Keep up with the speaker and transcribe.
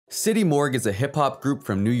City Morgue is a hip-hop group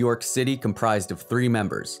from New York City comprised of 3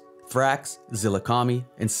 members, thraxx, Zillakami,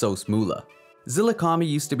 and Sosmula. Zillakami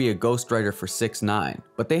used to be a ghostwriter for 6ix9ine,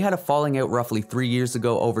 but they had a falling out roughly 3 years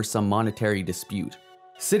ago over some monetary dispute.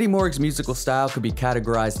 City Morgue's musical style could be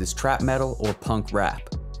categorized as trap metal or punk rap.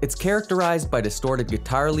 It's characterized by distorted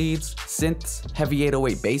guitar leads, synths, heavy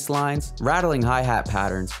 808 bass lines, rattling hi-hat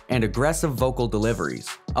patterns, and aggressive vocal deliveries.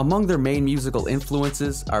 Among their main musical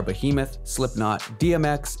influences are Behemoth, Slipknot,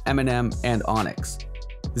 DMX, Eminem, and Onyx.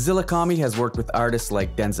 Zillakami has worked with artists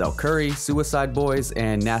like Denzel Curry, Suicide Boys,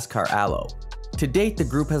 and NASCAR Aloe. To date, the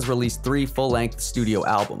group has released 3 full-length studio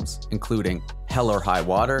albums, including Hell or High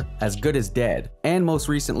Water, As Good as Dead, and most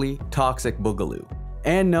recently, Toxic Boogaloo.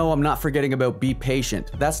 And no, I'm not forgetting about Be Patient.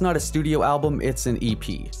 That's not a studio album, it's an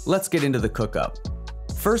EP. Let's get into the cook-up.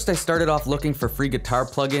 First, I started off looking for free guitar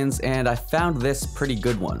plugins, and I found this pretty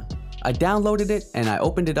good one. I downloaded it and I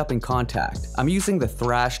opened it up in Contact. I'm using the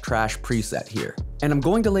Thrash Trash preset here. And I'm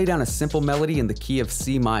going to lay down a simple melody in the key of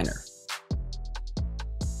C minor.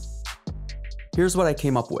 Here's what I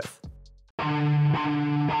came up with.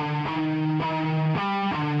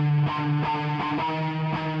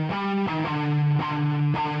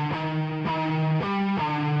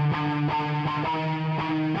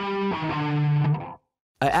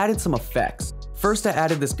 I added some effects. First, I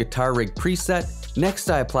added this guitar rig preset. Next,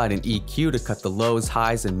 I applied an EQ to cut the lows,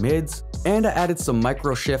 highs, and mids. And I added some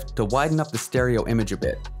micro shift to widen up the stereo image a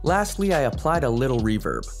bit. Lastly, I applied a little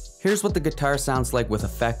reverb. Here's what the guitar sounds like with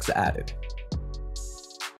effects added.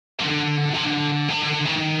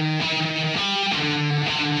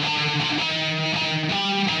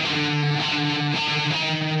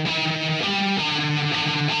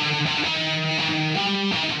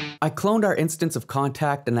 I cloned our instance of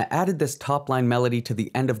Contact and I added this top line melody to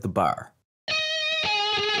the end of the bar.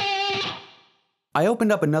 I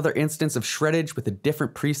opened up another instance of Shreddage with a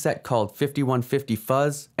different preset called 5150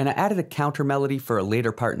 Fuzz, and I added a counter melody for a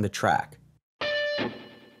later part in the track.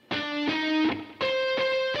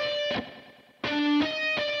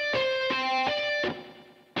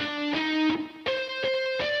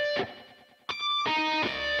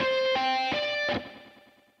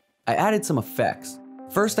 I added some effects.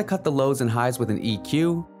 First, I cut the lows and highs with an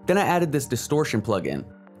EQ, then I added this distortion plugin,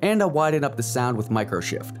 and I widened up the sound with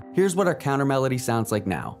microshift. Here's what our counter melody sounds like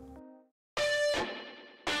now.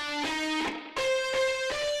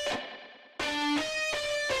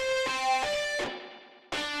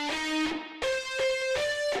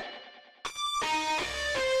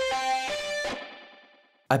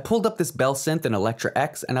 I pulled up this bell synth in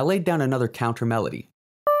thraxx and I laid down another counter melody.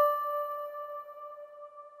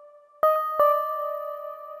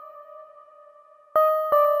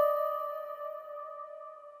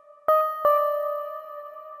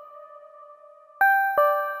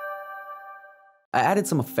 I added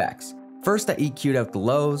some effects. First, I EQ'd out the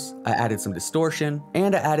lows, I added some distortion,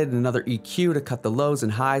 and I added another EQ to cut the lows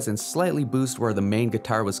and highs and slightly boost where the main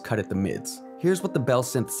guitar was cut at the mids. Here's what the bell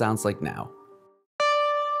synth sounds like now.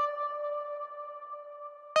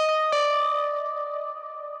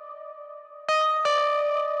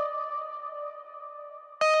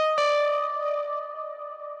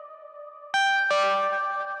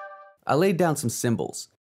 I laid down some cymbals.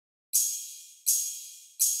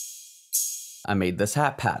 I made this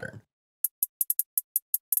hat pattern.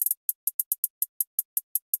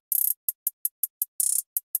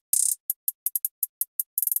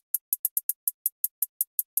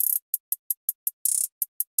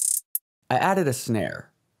 I added a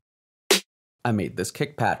snare. I made this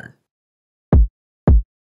kick pattern.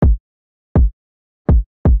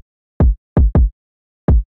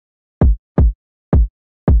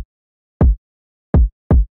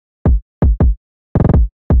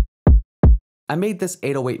 I made this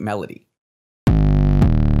 808 melody.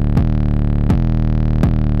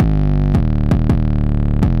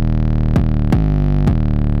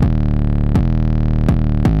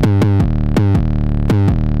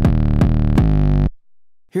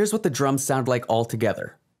 Here's what the drums sound like all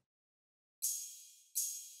together.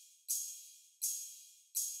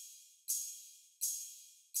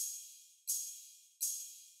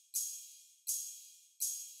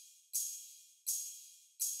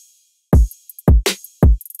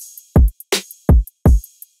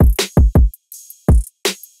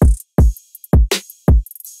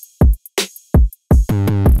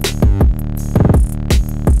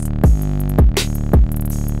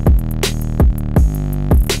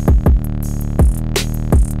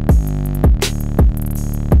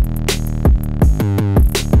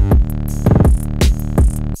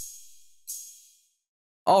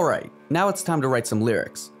 Alright, now it's time to write some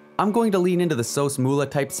lyrics. I'm going to lean into the sosmula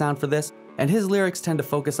type sound for this, and his lyrics tend to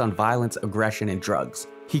focus on violence, aggression, and drugs.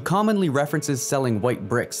 He commonly references selling white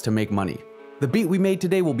bricks to make money. The beat we made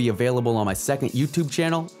today will be available on my second YouTube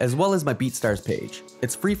channel, as well as my BeatStars page.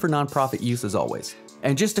 It's free for non-profit use as always.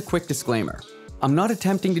 And just a quick disclaimer. I'm not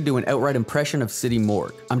attempting to do an outright impression of City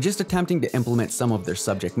Morgue. I'm just attempting to implement some of their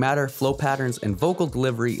subject matter, flow patterns, and vocal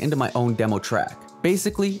delivery into my own demo track.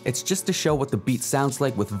 Basically, it's just to show what the beat sounds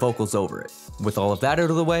like with vocals over it. With all of that out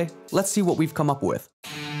of the way, let's see what we've come up with.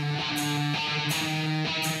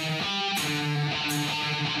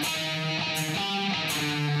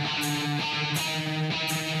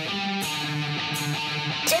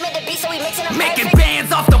 Making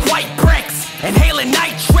bands off the white bricks, inhaling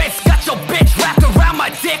nitrous. Got your bitch wrapped around my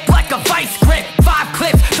dick like a vice grip.